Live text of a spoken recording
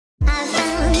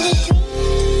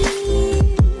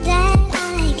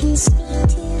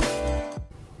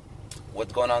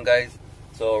going on, guys?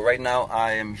 So right now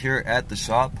I am here at the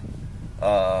shop.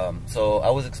 So I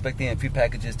was expecting a few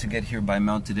packages to get here by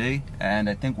mail today, and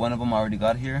I think one of them already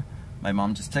got here. My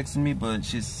mom just texted me, but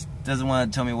she doesn't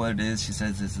want to tell me what it is. She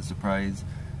says it's a surprise.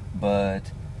 But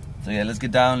so yeah, let's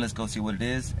get down, let's go see what it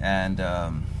is, and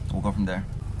we'll go from there.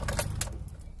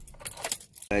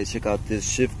 Guys, check out this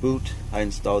shift boot I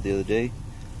installed the other day.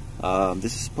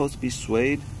 This is supposed to be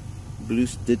suede, blue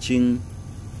stitching.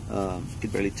 You can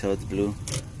barely tell it's blue.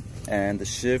 And the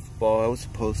shift ball, I was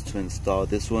supposed to install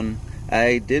this one.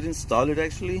 I did install it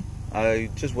actually. I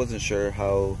just wasn't sure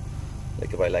how,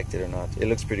 like, if I liked it or not. It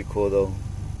looks pretty cool though.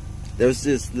 There's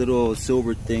this little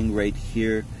silver thing right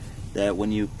here that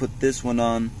when you put this one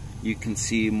on, you can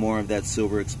see more of that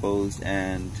silver exposed,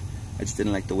 and I just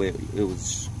didn't like the way it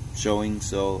was showing.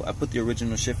 So I put the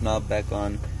original shift knob back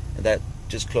on, and that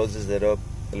just closes it up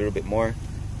a little bit more,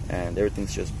 and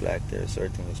everything's just black there, so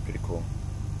everything looks pretty cool.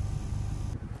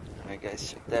 Alright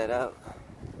guys, check that out.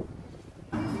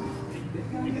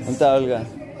 Olga?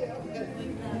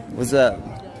 What's up?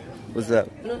 What's up?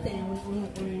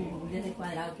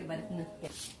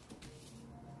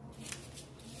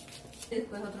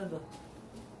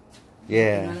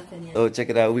 Yeah. Oh, check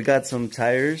it out. We got some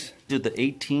tires. These are the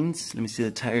 18s. Let me see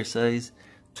the tire size.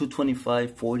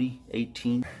 225, 40,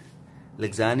 18.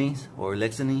 LEXANIs or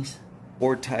LEXANIs.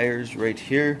 4 tires right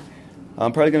here.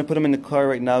 I'm probably going to put them in the car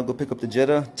right now, go pick up the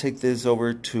Jetta, take this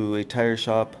over to a tire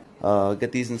shop,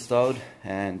 get these installed,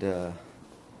 and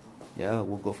yeah,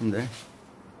 we'll go from there.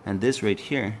 And this right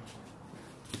here.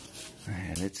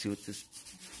 Alright, let's see what this...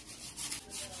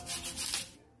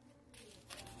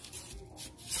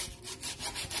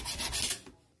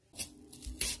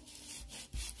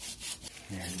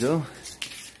 There we go. Let's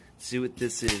see what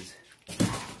this is.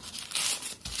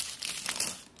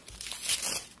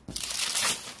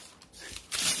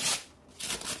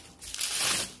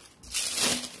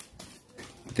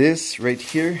 This right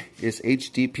here is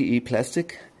HDPE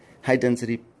plastic, high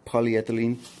density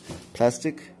polyethylene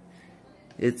plastic.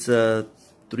 It's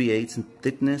 3/8 in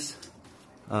thickness.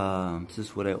 This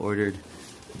is what I ordered,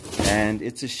 and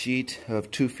it's a sheet of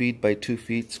 2 feet by 2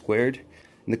 feet squared.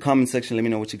 In the comment section, let me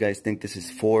know what you guys think this is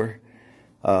for.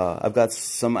 I've got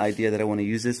some idea that I want to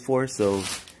use this for, so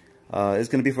it's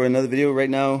gonna be for another video. Right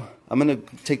now, I'm gonna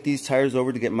take these tires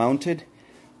over to get mounted.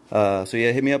 So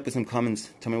yeah, hit me up with some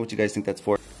comments. Tell me what you guys think that's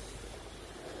for.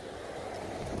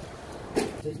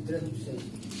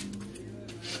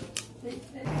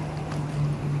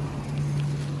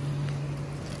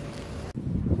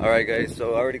 Alright guys,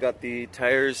 so I already got the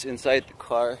tires inside the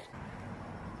car.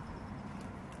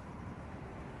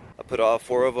 I put all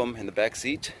 4 of them in the back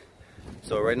seat.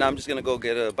 So right now I'm just gonna go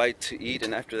get a bite to eat,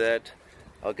 and after that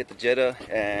I'll get the Jetta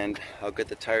and I'll get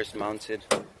the tires mounted,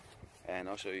 and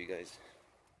I'll show you guys.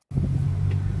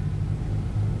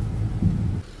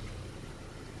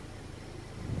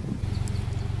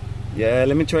 Yeah,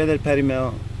 let me try that patty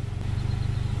melt.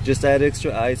 Just add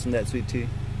extra ice and that sweet tea.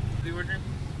 You ordering?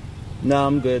 No,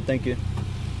 I'm good, thank you.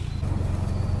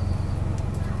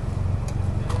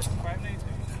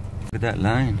 Look at that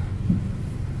line.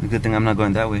 A good thing I'm not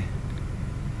going that way.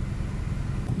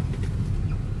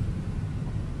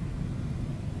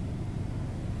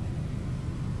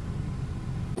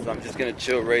 So I'm just gonna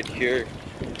chill right here,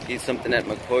 eat something at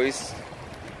McCoy's,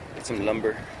 get some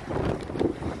lumber.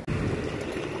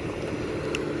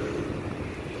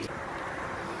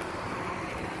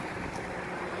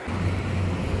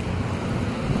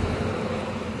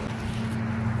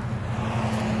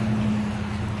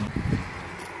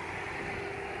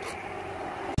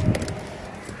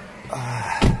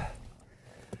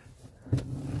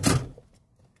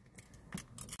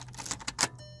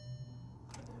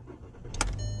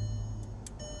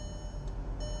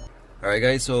 Alright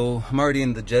guys, so I'm already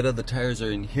in the Jetta, the tires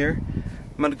are in here.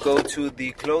 I'm gonna go to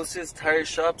the closest tire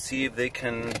shop, see if they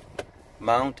can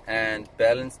mount and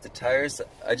balance the tires.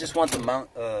 I just want the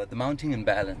mounting and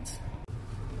balance.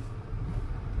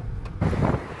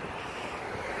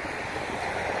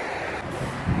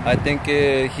 I think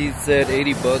he said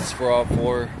 80 bucks for all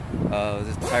 4,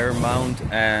 the tire mount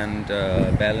and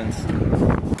balance.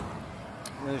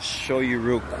 I'm gonna show you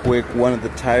real quick one of the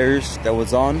tires that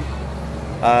was on.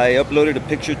 I uploaded a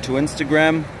picture to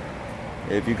Instagram.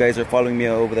 If you guys are following me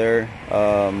over there,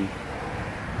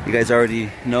 you guys already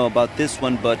know about this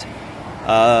one, but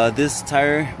this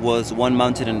tire was one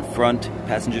mounted in front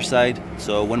passenger side.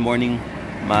 So one morning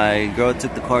my girl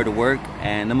took the car to work,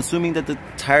 and I'm assuming that the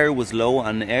tire was low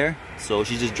on air, so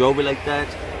she just drove it like that,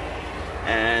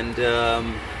 and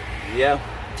yeah,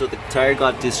 so the tire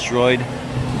got destroyed.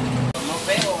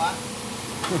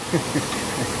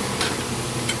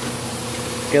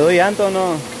 ¿Quedó llanto o no?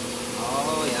 No,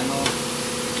 ya no.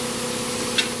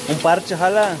 Un parche,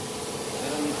 jala.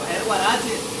 Pero ni para el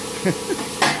guarache.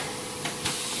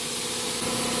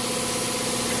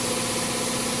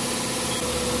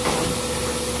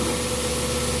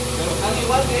 Pero están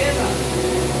igual que esa.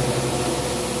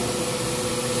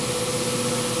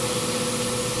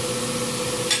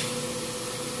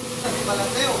 Mi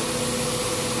balanceo.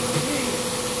 Sí.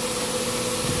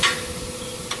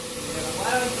 De la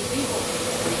cuadra 25.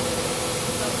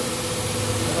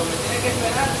 Pero me tiene que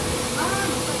esperar.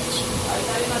 Ahí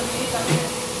está una minita.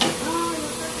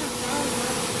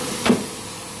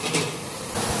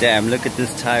 Damn, look at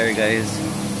this tire, guys.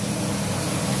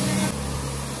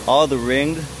 All the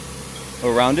ring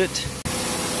around it.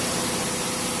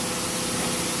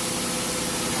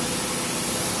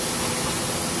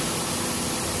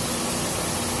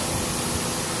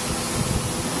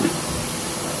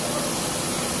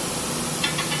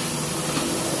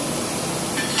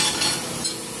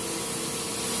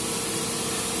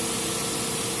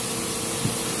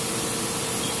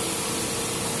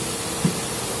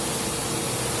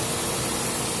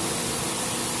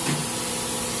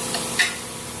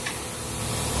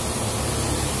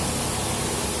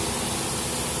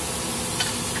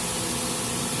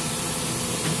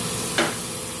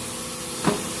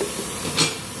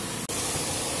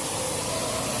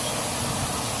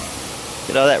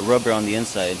 Look at all that rubber on the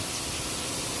inside.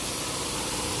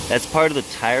 That's part of the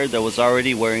tire that was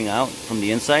already wearing out from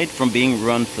the inside from being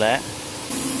run flat.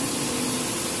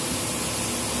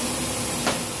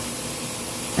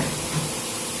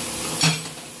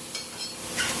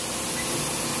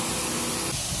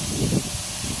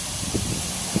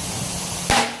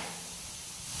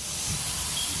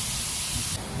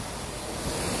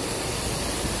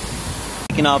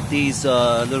 Taking off these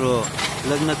little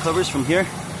LEXANI covers from here.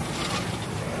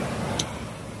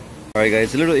 Alright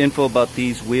guys, a little info about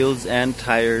these wheels and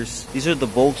tires. These are the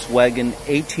Volkswagen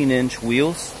 18-inch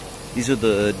wheels. These are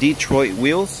the Detroit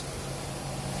wheels.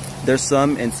 There's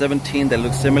some in 17 that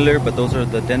look similar, but those are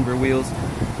the Denver wheels.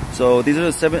 So these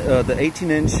are the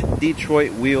 18-inch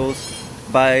Detroit wheels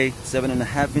by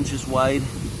 7.5 inches wide.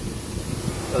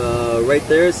 Right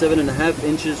there, 7.5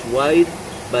 inches wide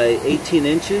by 18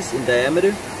 inches in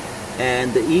diameter.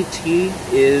 And the ET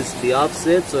is the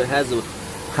offset, so it has a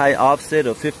high offset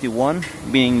of 51,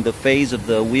 being the phase of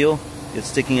the wheel is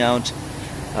sticking out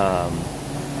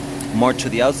more to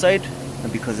the outside,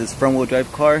 and because it's front-wheel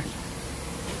drive car.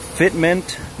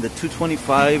 Fitment, the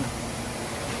 225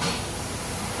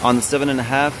 on the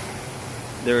 7.5,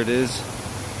 there it is.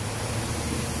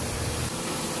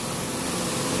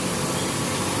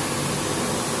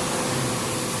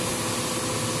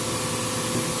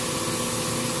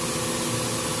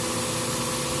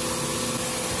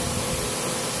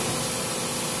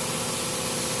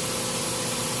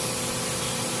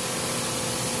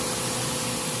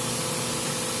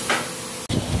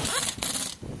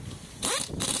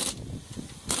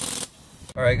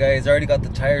 Alright guys, I already got the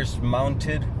tires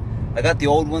mounted. I got the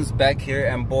old ones back here,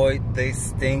 and boy, they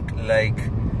stink like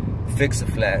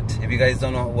Fix-A-Flat. If you guys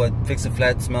don't know what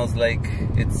Fix-A-Flat smells like,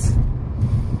 it's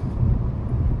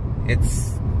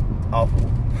awful.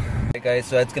 Alright guys,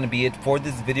 so that's gonna be it for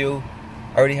this video.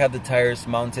 I already have the tires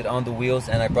mounted on the wheels,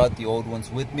 and I brought the old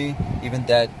ones with me, even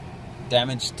that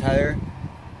damaged tire.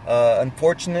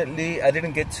 Unfortunately, I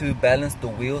didn't get to balance the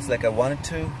wheels like I wanted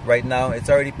to. Right now, it's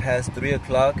already past 3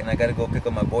 o'clock and I gotta go pick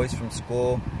up my boys from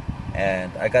school,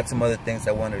 and I got some other things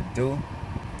I wanted to do.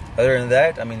 Other than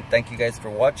that, I mean, thank you guys for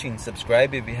watching.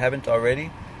 Subscribe if you haven't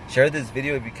already. Share this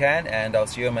video if you can, and I'll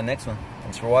see you on my next one.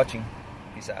 Thanks for watching.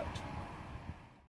 Peace out.